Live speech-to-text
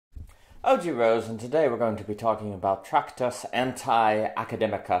O.G. Rose, and today we're going to be talking about Tractatus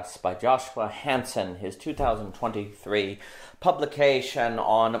Anti-Academicus by Joshua Hansen, his 2023 publication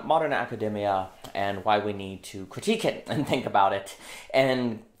on modern academia and why we need to critique it and think about it.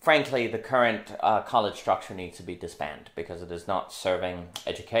 And frankly, the current college structure needs to be disbanded because it is not serving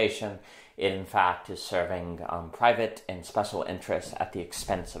education. It, in fact, is serving private and special interests at the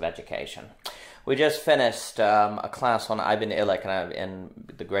expense of education. We just finished a class on Ivan Illich, and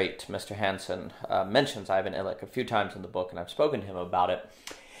the great Mr. Hansen mentions Ivan Illich a few times in the book, and I've spoken to him about it.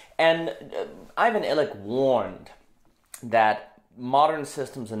 And Ivan Illich warned that modern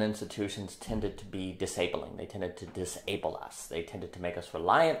systems and institutions tended to be disabling. They tended to disable us. They tended to make us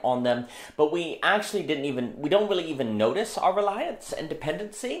reliant on them. But we actually we don't really even notice our reliance and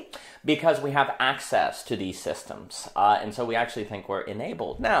dependency because we have access to these systems. And so we actually think we're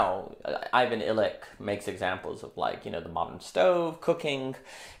enabled. Now, Ivan Illich makes examples of the modern stove, cooking.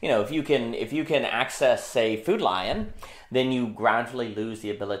 If you can access, say, Food Lion, then you gradually lose the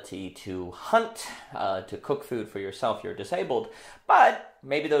ability to hunt, to cook food for yourself. You're disabled. But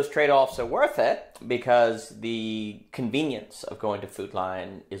maybe those trade-offs are worth it because the convenience of going to Food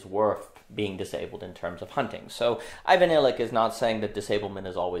Lion is worth being disabled in terms of hunting. So Ivan Illich is not saying that disablement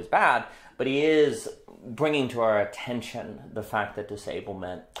is always bad, but he is bringing to our attention the fact that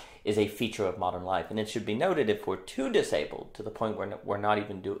disablement is a feature of modern life. And it should be noted, if we're too disabled to the point where we're not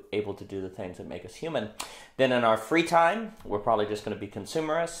even able to do the things that make us human, then in our free time, we're probably just going to be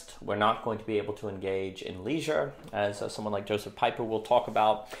consumerist. We're not going to be able to engage in leisure, as someone like Joseph Piper will talk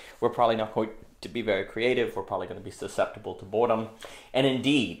about. We're probably not going to be very creative. We're probably going to be susceptible to boredom. And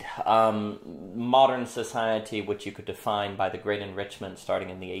indeed, modern society, which you could define by the great enrichment starting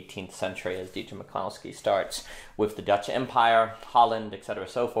in the 18th century, as D.J. McCloskey starts with the Dutch Empire, Holland, etc.,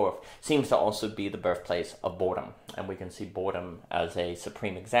 so forth, seems to also be the birthplace of boredom. And we can see boredom as a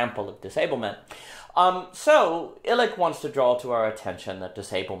supreme example of disablement. So Illich wants to draw to our attention that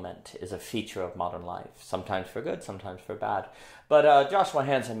disablement is a feature of modern life, sometimes for good, sometimes for bad. But Joshua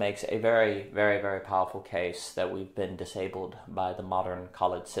Hansen makes a very, very, very powerful case that we've been disabled by the modern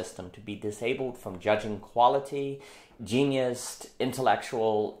college system, to be disabled from judging quality, genius,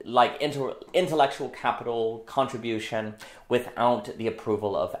 intellectual capital, contribution without the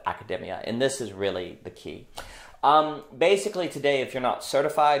approval of academia. And this is really the key. Basically today, if you're not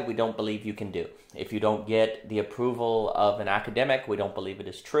certified, we don't believe you can do. If you don't get the approval of an academic, we don't believe it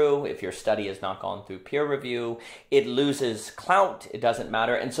is true. If your study has not gone through peer review, it loses clout. It doesn't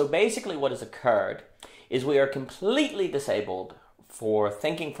matter. And so basically what has occurred is we are completely disabled for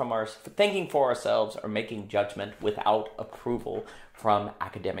thinking for ourselves or making judgment without approval from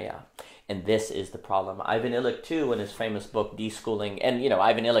academia. And this is the problem. Ivan Illich, too, in his famous book, Deschooling, and,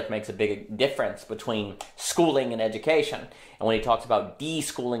 Ivan Illich makes a big difference between schooling and education. And when he talks about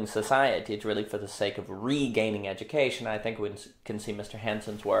deschooling society, it's really for the sake of regaining education. I think we can see Mr.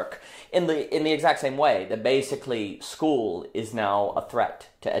 Hansen's work in the exact same way, that basically school is now a threat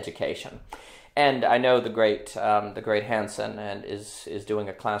to education. And I know the great Hansen and is doing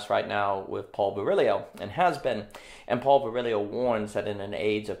a class right now with Paul Virilio and has been. And Paul Virilio warns that in an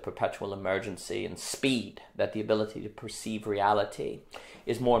age of perpetual emergency and speed, that the ability to perceive reality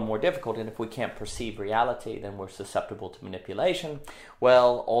is more and more difficult. And if we can't perceive reality, then we're susceptible to manipulation.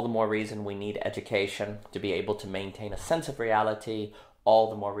 Well, all the more reason we need education to be able to maintain a sense of reality. All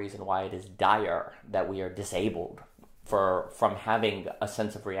the more reason why it is dire that we are disabled from having a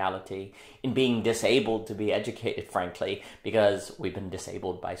sense of reality, in being disabled to be educated, frankly, because we've been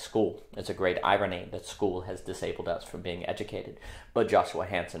disabled by school. It's a great irony that school has disabled us from being educated. But Joshua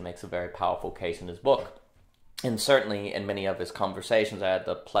Hansen makes a very powerful case in his book. And certainly in many of his conversations, I had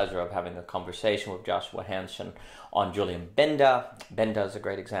the pleasure of having a conversation with Joshua Hansen on Julian Benda. Benda is a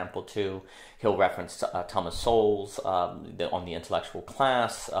great example too. He'll reference Thomas Sowell's on the intellectual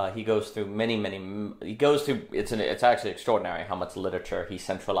class. He goes through it's actually extraordinary how much literature he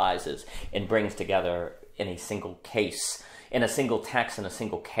centralizes and brings together in a single case, in a single text, in a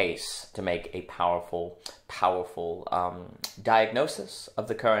single case, to make a powerful diagnosis of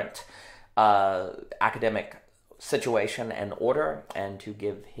the current academic situation and order, and to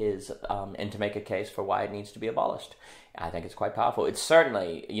give his and to make a case for why it needs to be abolished. I think it's quite powerful. It's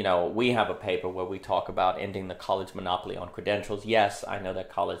certainly, we have a paper where we talk about ending the college monopoly on credentials. Yes, I know that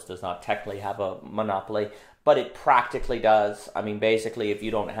college does not technically have a monopoly, but it practically does. I mean, basically, if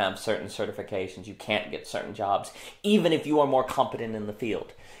you don't have certain certifications, you can't get certain jobs, even if you are more competent in the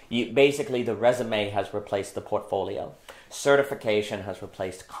field. Basically, the resume has replaced the portfolio. Certification has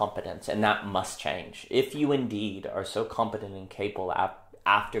replaced competence, and that must change. If you indeed are so competent and capable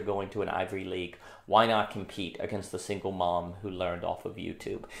after going to an Ivy League, why not compete against the single mom who learned off of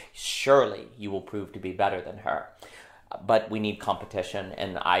YouTube? Surely you will prove to be better than her. But we need competition,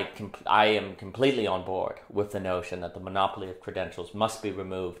 and I am completely on board with the notion that the monopoly of credentials must be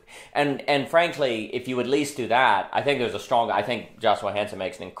removed. And frankly, if you at least do that, I think Joshua Hansen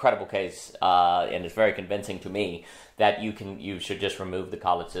makes an incredible case, and it's very convincing to me, that you should just remove the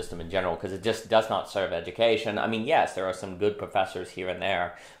college system in general, because it just does not serve education. I mean, yes, there are some good professors here and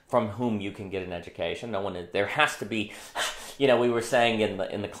there from whom you can get an education. There has to be, we were saying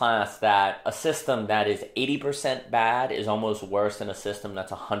in the class that a system that is 80% bad is almost worse than a system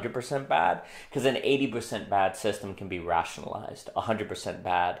that's 100% bad, because an 80% bad system can be rationalized. 100%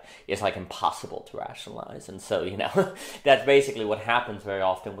 bad is like impossible to rationalize. And so, that's basically what happens very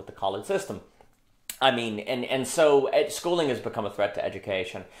often with the college system. I mean, and so schooling has become a threat to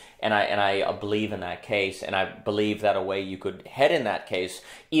education, and I believe in that case, and I believe that a way you could head in that case,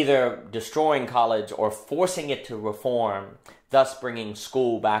 either destroying college or forcing it to reform, thus bringing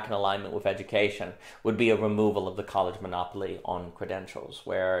school back in alignment with education, would be a removal of the college monopoly on credentials,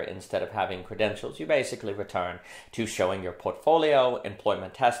 where instead of having credentials, you basically return to showing your portfolio,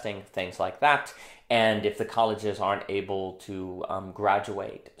 employment testing, things like that. And if the colleges aren't able to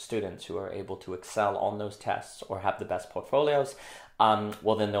graduate students who are able to excel on those tests or have the best portfolios,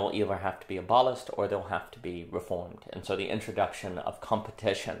 well, then they'll either have to be abolished or they'll have to be reformed. And so the introduction of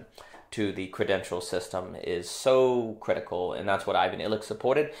competition to the credential system is so critical, and that's what Ivan Illich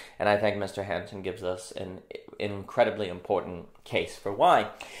supported, and I think Mr. Hansen gives us an incredibly important case for why.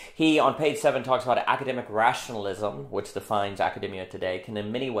 He, on page 7, talks about academic rationalism, which defines academia today, can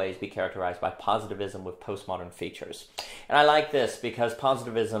in many ways be characterized by positivism with postmodern features. And I like this because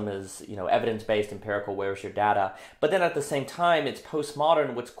positivism is, evidence-based, empirical, where's your data? But then at the same time, it's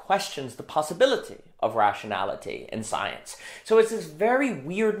postmodern, which questions the possibility of rationality in science. So it's this very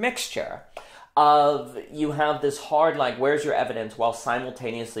weird mixture of, you have this hard, where's your evidence, while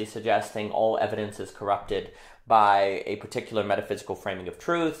simultaneously suggesting all evidence is corrupted by a particular metaphysical framing of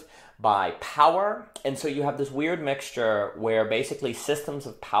truth, by power. And so you have this weird mixture where basically systems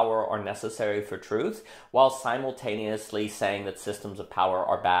of power are necessary for truth, while simultaneously saying that systems of power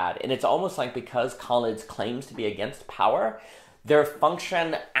are bad. And it's almost like, because college claims to be against power, their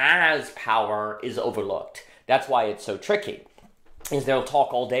function as power is overlooked. That's why it's so tricky, is they'll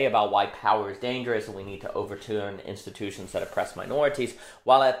talk all day about why power is dangerous and we need to overturn institutions that oppress minorities,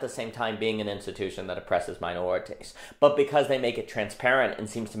 while at the same time being an institution that oppresses minorities. But because they make it transparent and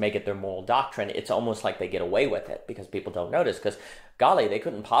seems to make it their moral doctrine, it's almost like they get away with it because people don't notice, because golly, they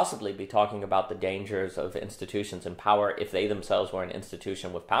couldn't possibly be talking about the dangers of institutions and power if they themselves were an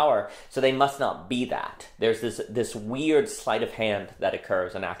institution with power, so they must not be that. There's this weird sleight of hand that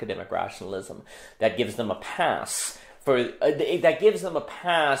occurs in academic rationalism that gives them a pass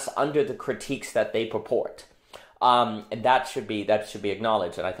under the critiques that they purport. And that should be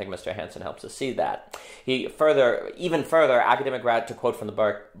acknowledged, and I think Mr. Hansen helps us see that. Even further, to quote from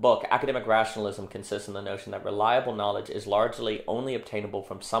the book, academic rationalism consists in the notion that reliable knowledge is largely only obtainable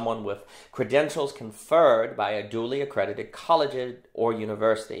from someone with credentials conferred by a duly accredited college or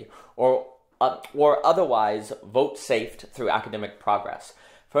university, or otherwise vote-safed through academic progress.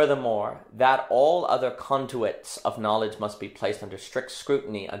 Furthermore, that all other conduits of knowledge must be placed under strict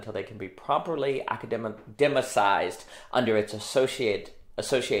scrutiny until they can be properly academicized under its associated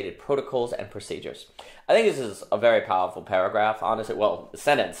protocols and procedures. I think this is a very powerful paragraph, honestly. Well,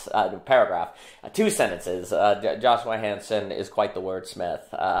 paragraph, 2 sentences. Joshua Hansen is quite the wordsmith,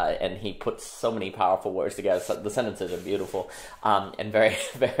 and he puts so many powerful words together. So the sentences are beautiful and very,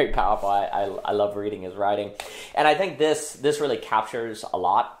 very powerful. I love reading his writing. And I think this really captures a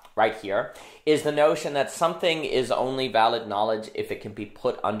lot right here, is the notion that something is only valid knowledge if it can be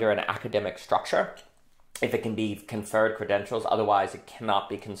put under an academic structure, if it can be conferred credentials. Otherwise it cannot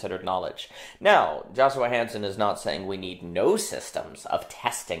be considered knowledge. Now, Joshua Hansen is not saying we need no systems of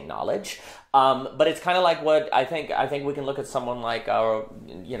testing knowledge, but it's kind of like what I think we can look at someone like our,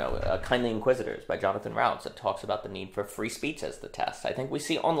 Kindly Inquisitors by Jonathan Rouse, that talks about the need for free speech as the test. I think we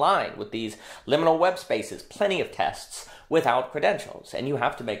see online with these liminal web spaces plenty of tests without credentials, and you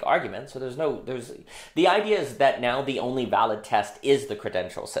have to make arguments. So the idea is that now the only valid test is the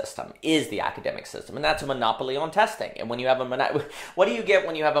credential system, is the academic system, and that's a monopoly on testing. And when you have what do you get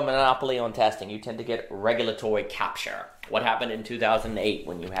when you have a monopoly on testing? You tend to get regulatory capture. What happened in 2008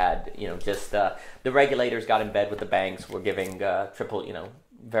 when you had, the regulators got in bed with the banks, were giving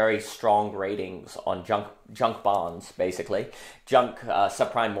very strong ratings on junk bonds, basically, junk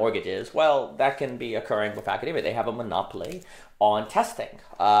subprime mortgages, well, that can be occurring with academia. They have a monopoly on testing,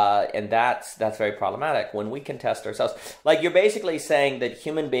 and that's very problematic. When we can test ourselves, like you're basically saying that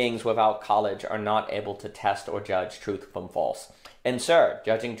human beings without college are not able to test or judge truth from false. And sir,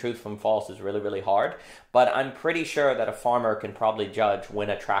 judging truth from false is really, really hard, but I'm pretty sure that a farmer can probably judge when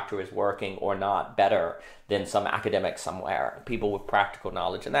a tractor is working or not better than some academic somewhere, people with practical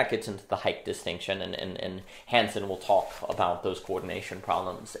knowledge, and that gets into the height distinction, and Hansen will talk about those coordination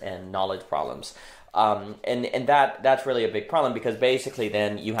problems and knowledge problems. And that's really a big problem, because basically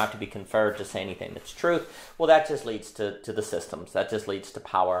then you have to be conferred to say anything that's truth. Well, that just leads to the systems. That just leads to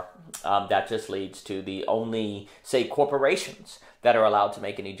power. That just leads to the only, say, corporations that are allowed to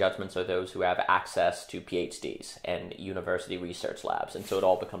make any judgments are those who have access to PhDs and university research labs. And so it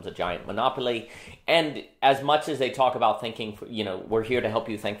all becomes a giant monopoly. And as much as they talk about thinking, we're here to help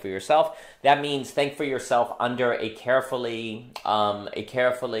you think for yourself, that means think for yourself under a carefully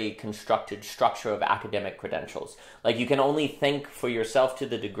constructed structure of academic credentials. Like, you can only think for yourself to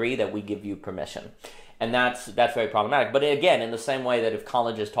the degree that we give you permission. And that's very problematic. But again, in the same way that if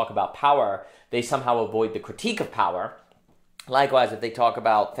colleges talk about power, they somehow avoid the critique of power. Likewise, if they talk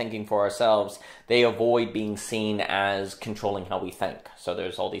about thinking for ourselves, they avoid being seen as controlling how we think. So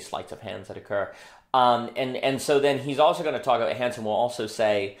there's all these sleights of hands that occur. And so then he's also going to talk about, Hansen will also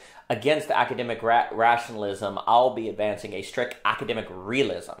say, against academic rationalism, I'll be advancing a strict academic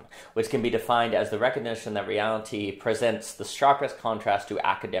realism, which can be defined as the recognition that reality presents the sharpest contrast to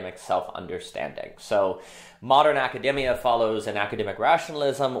academic self-understanding. So modern academia follows an academic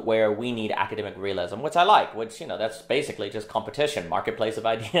rationalism where we need academic realism, which I like, which, that's basically just competition, marketplace of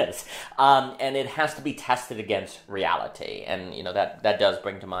ideas. And it has to be tested against reality. And, that does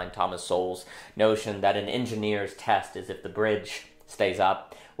bring to mind Thomas Sowell's notion that an engineer's test is if the bridge stays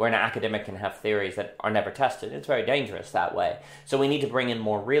up, where an academic can have theories that are never tested. It's very dangerous that way. So we need to bring in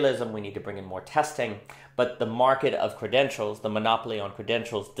more realism, we need to bring in more testing, but the market of credentials, the monopoly on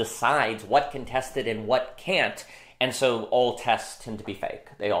credentials, decides what can test it and what can't, and so all tests tend to be fake.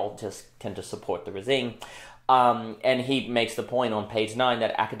 They all just tend to support the regime. And he makes the point on page 9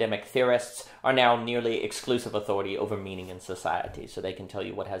 that academic theorists are now nearly exclusive authority over meaning in society. So they can tell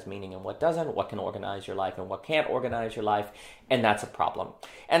you what has meaning and what doesn't, what can organize your life and what can't organize your life, and that's a problem.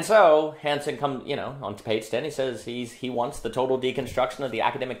 And so Hansen comes, on page 10, he says he wants the total deconstruction of the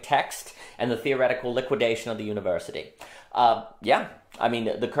academic text and the theoretical liquidation of the university.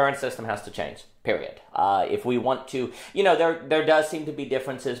 The current system has to change. Period. If we want to, there does seem to be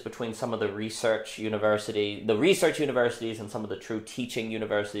differences between some of the research universities and some of the true teaching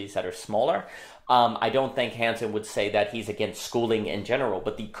universities that are smaller. I don't think Hansen would say that he's against schooling in general,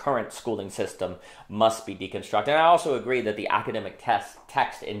 but the current schooling system must be deconstructed. And I also agree that the academic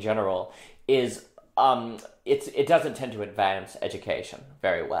text in general is it doesn't tend to advance education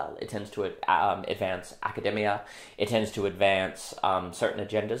very well. It tends to advance academia. It tends to advance certain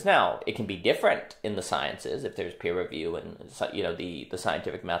agendas. Now, it can be different in the sciences if there's peer review and the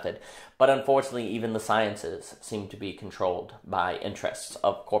scientific method. But unfortunately, even the sciences seem to be controlled by interests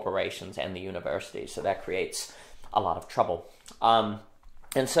of corporations and the universities. So that creates a lot of trouble.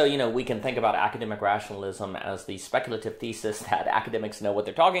 And so, we can think about academic rationalism as the speculative thesis that academics know what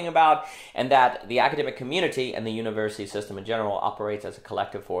they're talking about, and that the academic community and the university system in general operates as a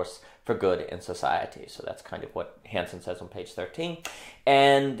collective force for good in society. So that's kind of what Hansen says on page 13.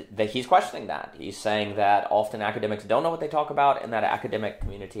 And that he's questioning that. He's saying that often academics don't know what they talk about, and that academic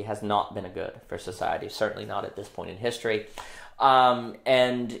community has not been a good for society, certainly not at this point in history. And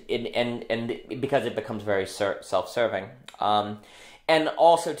because it becomes very self-serving. And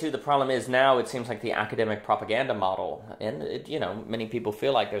also, too, the problem is now it seems like the academic propaganda model, and, many people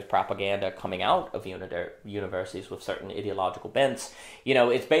feel like there's propaganda coming out of universities with certain ideological bents.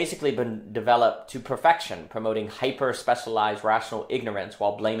 It's basically been developed to perfection, promoting hyper-specialized rational ignorance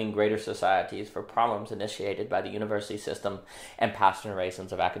while blaming greater societies for problems initiated by the university system and past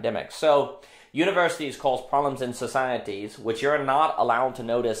generations of academics. So, universities cause problems in societies which you're not allowed to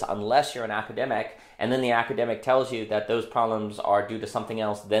notice unless you're an academic, and then the academic tells you that those problems are due to something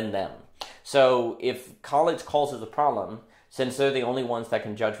else than them. So if college causes a problem, since they're the only ones that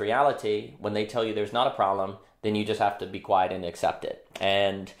can judge reality, when they tell you there's not a problem, then you just have to be quiet and accept it.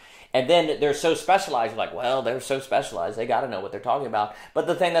 And then they're so specialized, you're like, well, they're so specialized, they got to know what they're talking about. But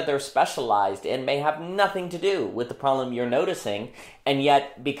the thing that they're specialized in may have nothing to do with the problem you're noticing, and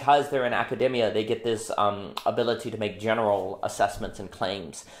yet because they're in academia, they get this ability to make general assessments and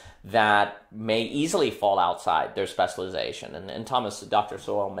claims that may easily fall outside their specialization. And Dr.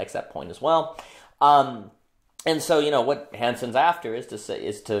 Sowell makes that point as well. And so, what Hansen's after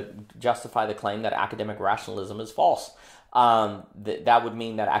is to justify the claim that academic rationalism is false. That would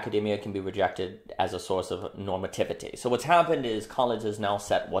mean that academia can be rejected as a source of normativity. So what's happened is college has now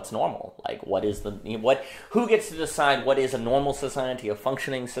set what's normal. Like, who gets to decide what is a normal society, a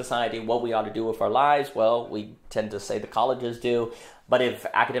functioning society, what we ought to do with our lives? Well, we tend to say the colleges do. But if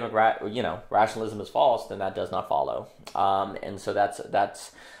academic rationalism is false, then that does not follow. And so that's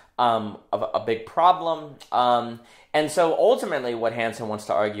a big problem. And so ultimately what Hansen wants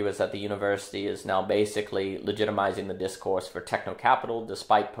to argue is that the university is now basically legitimizing the discourse for techno-capital,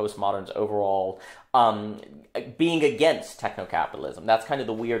 despite postmodern's overall being against techno-capitalism. That's kind of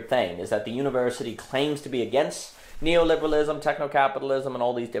the weird thing, is that the university claims to be against neoliberalism, techno-capitalism, and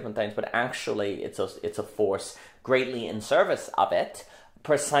all these different things, but actually it's a force greatly in service of it,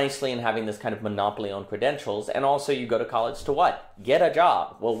 precisely in having this kind of monopoly on credentials. And also you go to college to what? Get a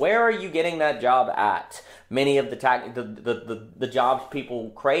job. Well, where are you getting that job at? Many of the jobs people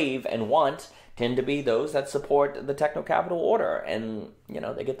crave and want tend to be those that support the techno-capital order, and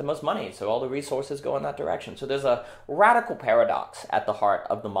they get the most money, so all the resources go in that direction. So there's a radical paradox at the heart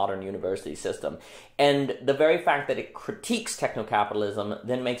of the modern university system, and the very fact that it critiques techno-capitalism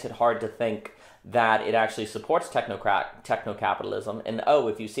then makes it hard to think that it actually supports techno-capitalism. And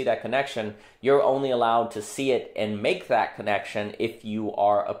if you see that connection, you're only allowed to see it and make that connection if you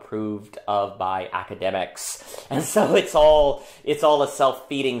are approved of by academics. And so it's all a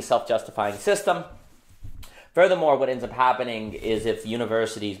self-feeding, self-justifying system. Furthermore, what ends up happening is if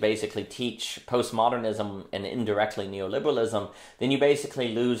universities basically teach postmodernism and indirectly neoliberalism, then you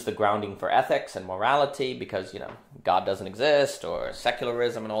basically lose the grounding for ethics and morality because, God doesn't exist, or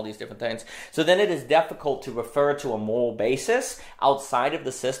secularism and all these different things. So then it is difficult to refer to a moral basis outside of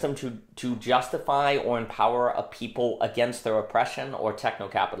the system to justify or empower a people against their oppression or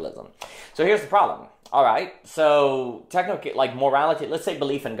techno-capitalism. So here's the problem. All right, so morality, let's say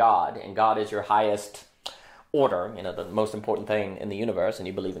belief in God, and God is your highest order, the most important thing in the universe, and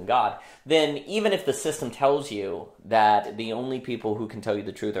you believe in God, then even if the system tells you that the only people who can tell you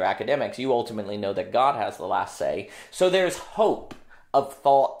the truth are academics, you ultimately know that God has the last say. So there's hope of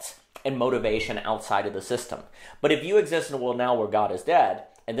thought and motivation outside of the system. But if you exist in a world now where God is dead,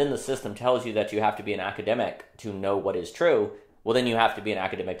 and then the system tells you that you have to be an academic to know what is true, well, then you have to be an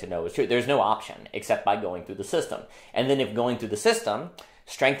academic to know what's true. There's no option except by going through the system. And then if going through the system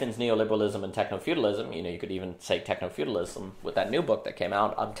strengthens neoliberalism and techno-feudalism, you could even say techno-feudalism with that new book that came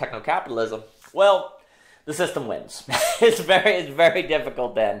out on techno-capitalism, well, the system wins. It's very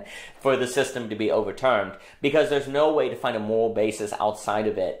difficult then for the system to be overturned because there's no way to find a moral basis outside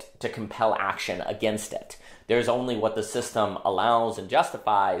of it to compel action against it. There's only what the system allows and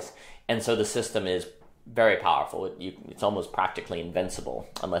justifies, and so the system is very powerful. It's almost practically invincible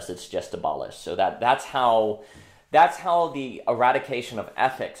unless it's just abolished. So that's how the eradication of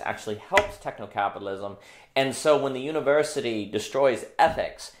ethics actually helps techno-capitalism. And so when the university destroys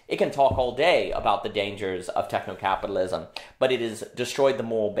ethics, it can talk all day about the dangers of techno-capitalism, but it has destroyed the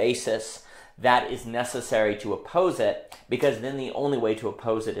moral basis that is necessary to oppose it, because then the only way to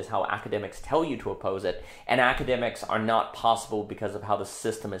oppose it is how academics tell you to oppose it, and academics are not possible because of how the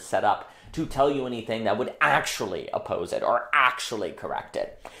system is set up to tell you anything that would actually oppose it or actually correct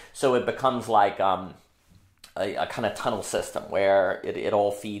it. So it becomes like a kind of tunnel system where it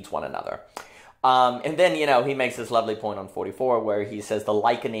all feeds one another. And then, he makes this lovely point on 44 where he says the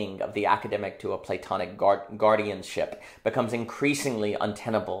likening of the academic to a Platonic guardianship becomes increasingly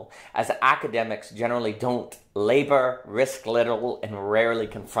untenable as academics generally don't labor, risk little, and rarely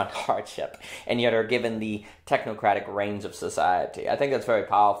confront hardship, and yet are given the technocratic reins of society. I think that's very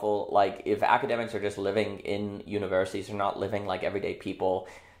powerful. Like, if academics are just living in universities, they're not living like everyday people,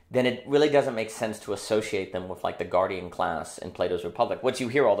 then it really doesn't make sense to associate them with like the guardian class in Plato's Republic, which you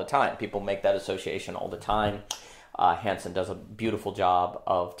hear all the time. People make that association all the time. Hansen does a beautiful job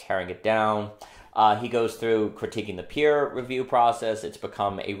of tearing it down. He goes through critiquing the peer review process. It's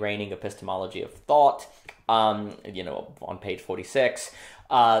become a reigning epistemology of thought, on page 46.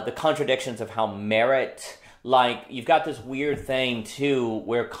 The contradictions of how merit, like, you've got this weird thing too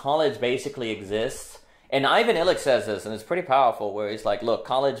where college basically exists. And Ivan Illich says this, and it's pretty powerful, where he's like, look,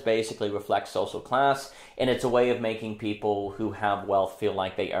 college basically reflects social class, and it's a way of making people who have wealth feel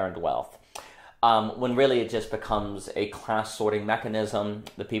like they earned wealth. When really it just becomes a class sorting mechanism.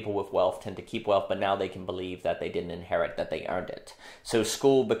 The people with wealth tend to keep wealth, but now they can believe that they didn't inherit, that they earned it. So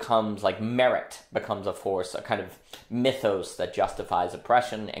school becomes, like, merit becomes a force, a kind of mythos that justifies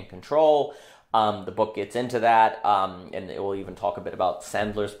oppression and control. The book gets into that, and it will even talk a bit about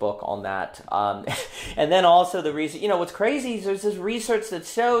Sandler's book on that. And then also the reason, what's crazy is there's this research that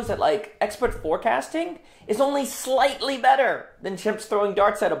shows that, like, expert forecasting is only slightly better than chimps throwing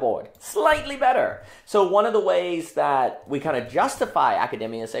darts at a board. Slightly better. So one of the ways that we kind of justify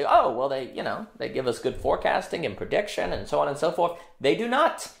academia is say, oh, well, they give us good forecasting and prediction and so on and so forth. They do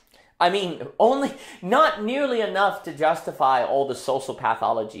not. I mean, not nearly enough to justify all the social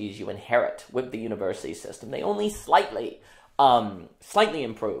pathologies you inherit with the university system. They only slightly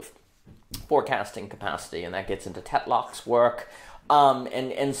improve forecasting capacity, and that gets into Tetlock's work.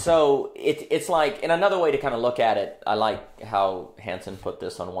 And so it's like, in another way to kind of look at it, I like how Hansen put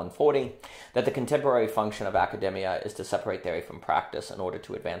this on 140, that the contemporary function of academia is to separate theory from practice in order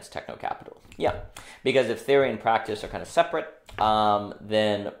to advance techno-capital. Yeah, because if theory and practice are kind of separate,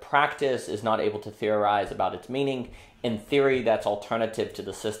 then practice is not able to theorize about its meaning. In theory, that's alternative to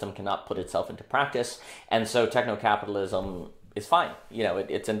the system cannot put itself into practice, and so techno-capitalism is fine.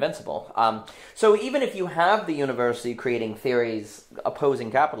 It's invincible. So even if you have the university creating theories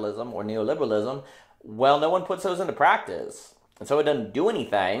opposing capitalism or neoliberalism, well, no one puts those into practice. And so it doesn't do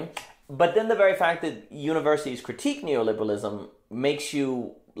anything. But then the very fact that universities critique neoliberalism makes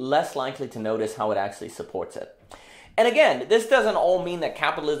you less likely to notice how it actually supports it. And again, this doesn't all mean that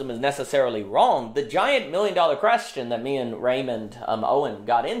capitalism is necessarily wrong. The giant $1 million question that me and Raymond Owen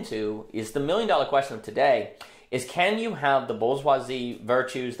got into is the $1 million question of today. Is, can you have the bourgeoisie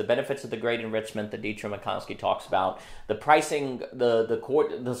virtues, the benefits of the great enrichment that Dietrich Mikowski talks about, the pricing,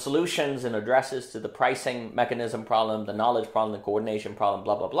 the solutions and addresses to the pricing mechanism problem, the knowledge problem, the coordination problem,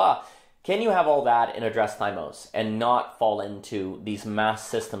 blah, blah, blah. Can you have all that and address thymos and not fall into these mass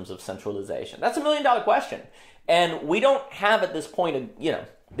systems of centralization? That's a $1 million question. And we don't have at this point,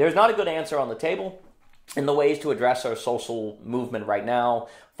 there's not a good answer on the table. And the ways to address our social movement right now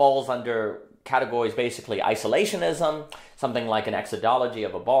falls under categories, basically isolationism, something like an exodology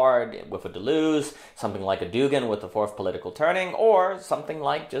of a Bard with a Deleuze, something like a Dugan with the fourth political turning, or something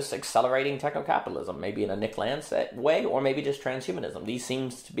like just accelerating techno-capitalism, maybe in a Nick Land way, or maybe just transhumanism. These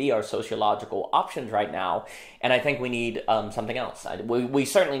seems to be our sociological options right now, and I think we need something else. We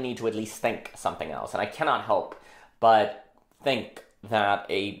certainly need to at least think something else, and I cannot help but think that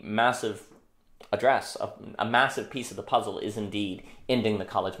a massive a massive piece of the puzzle is indeed ending the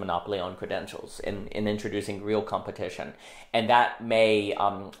college monopoly on credentials and introducing real competition. And that may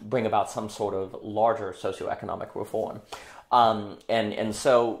bring about some sort of larger socioeconomic reform. And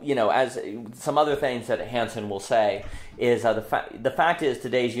so, as some other things that Hansen will say is the fact is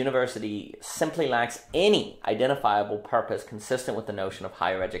today's university simply lacks any identifiable purpose consistent with the notion of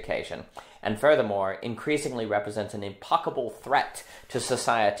higher education. And furthermore, increasingly represents an implacable threat to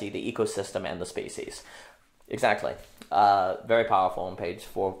society, the ecosystem, and the species. Exactly. Very powerful on page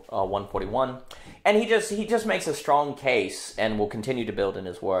 141. And he just makes a strong case, and will continue to build in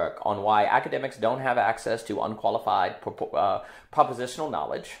his work, on why academics don't have access to unqualified propositional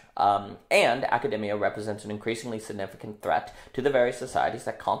knowledge, and academia represents an increasingly significant threat to the very societies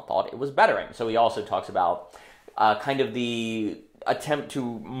that Kant thought it was bettering. So he also talks about kind of the attempt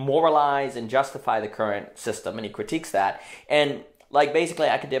to moralize and justify the current system, and he critiques that. And basically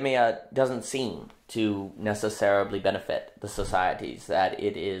academia doesn't seem to necessarily benefit the societies that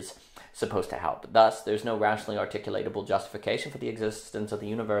it is supposed to help. Thus, there's no rationally articulatable justification for the existence of the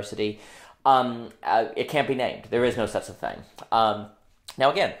university. It can't be named. There is no such a thing. Now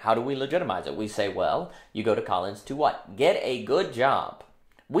again, how do we legitimize it? We say, well, you go to college to what? Get a good job.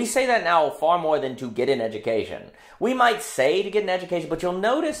 We say that now far more than to get an education. We might say to get an education, but you'll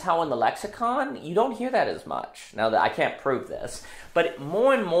notice how in the lexicon, you don't hear that as much. Now, I can't prove this, but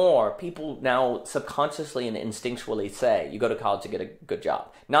more and more people now subconsciously and instinctually say, you go to college to get a good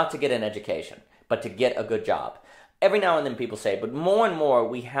job. Not to get an education, but to get a good job. Every now and then people say, but more and more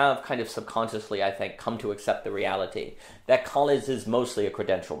we have kind of subconsciously, I think, come to accept the reality that college is mostly a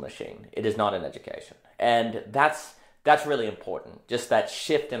credential machine. It is not an education. And that's really important. Just that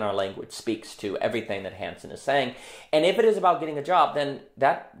shift in our language speaks to everything that Hansen is saying. And if it is about getting a job, then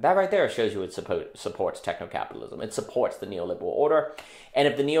that right there shows you it supports techno-capitalism. It supports the neoliberal order. And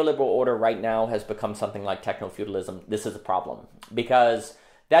if the neoliberal order right now has become something like techno-feudalism, this is a problem. Because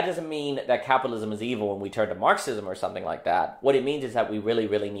that doesn't mean that capitalism is evil and we turn to Marxism or something like that. What it means is that we really,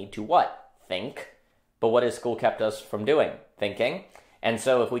 really need to what? Think. But what has school kept us from doing? Thinking. And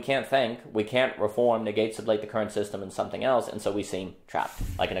so if we can't think, we can't reform, negate, sublate the current system in something else, and so we seem trapped,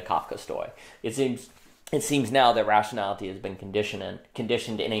 like in a Kafka story. It seems now that rationality has been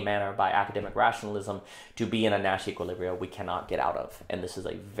conditioned in a manner by academic rationalism to be in a Nash equilibrium we cannot get out of. And this is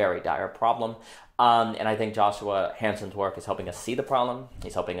a very dire problem. And I think Joshua Hansen's work is helping us see the problem.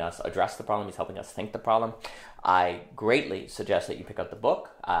 He's helping us address the problem. He's helping us think the problem. I greatly suggest that you pick up the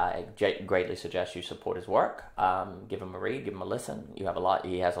book. I greatly suggest you support his work. Give him a read, give him a listen. He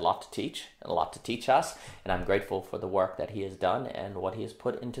has a lot to teach and a lot to teach us. And I'm grateful for the work that he has done and what he has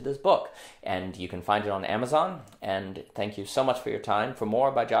put into this book. And you can find it on Amazon. And thank you so much for your time. For more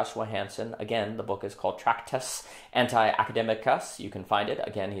by Joshua Hansen, again, the book is called Tractatus Anti-Academicus. You can find it.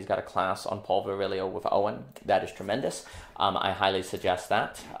 Again, he's got a class on Paul Virilio with Owen. That is tremendous. I highly suggest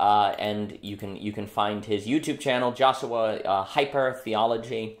that. And you can find his YouTube channel, Joshua Hyper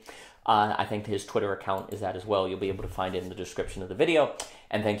Theology. I think his Twitter account is that as well. You'll be able to find it in the description of the video.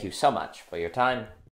 And thank you so much for your time.